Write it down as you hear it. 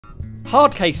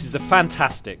Hard cases are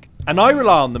fantastic, and I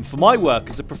rely on them for my work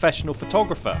as a professional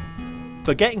photographer.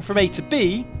 But getting from A to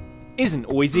B isn't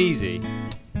always easy.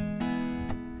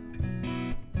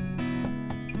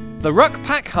 The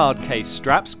RucPac Hardcase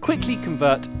Straps quickly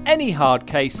convert any hard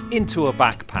case into a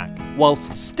backpack,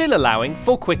 whilst still allowing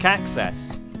for quick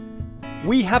access.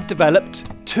 We have developed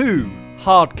two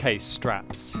hardcase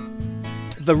straps.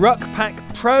 The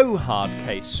RucPac Pro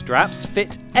Hardcase Straps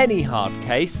fit any hard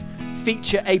case,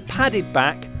 feature a padded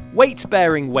back,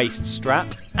 weight-bearing waist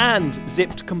strap and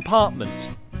zipped compartment.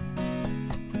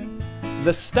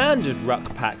 The standard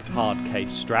RucPac Hardcase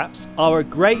Straps are a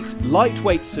great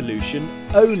lightweight solution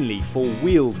only for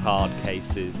wheeled hard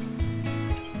cases.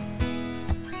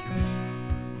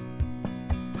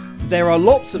 There are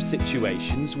lots of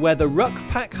situations where the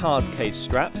RucPac Hardcase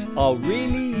Straps are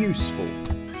really useful.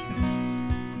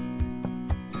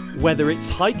 Whether it's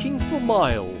hiking for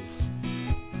miles,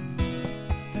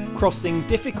 crossing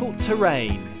difficult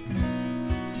terrain,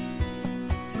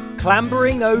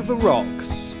 clambering over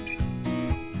rocks,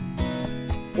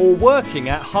 or working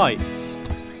at heights.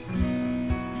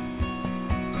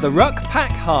 The RucPac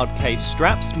Hardcase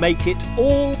Straps make it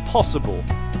all possible.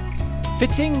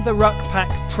 Fitting the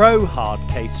RucPac Pro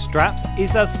Hardcase Straps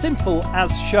is as simple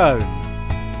as shown.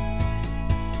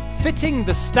 Fitting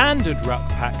the standard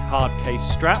RucPac Hardcase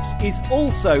Straps is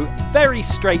also very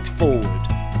straightforward.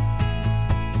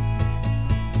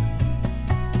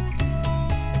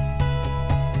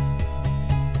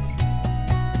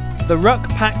 The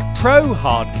RucPac Pro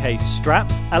Hardcase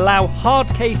Straps allow hard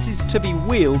cases to be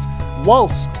wheeled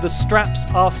whilst the straps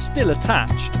are still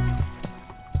attached.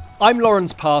 I'm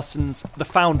Lawrence Parsons, the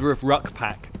founder of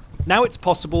RucPac. Now it's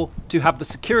possible to have the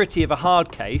security of a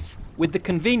hard case with the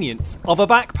convenience of a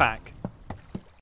backpack.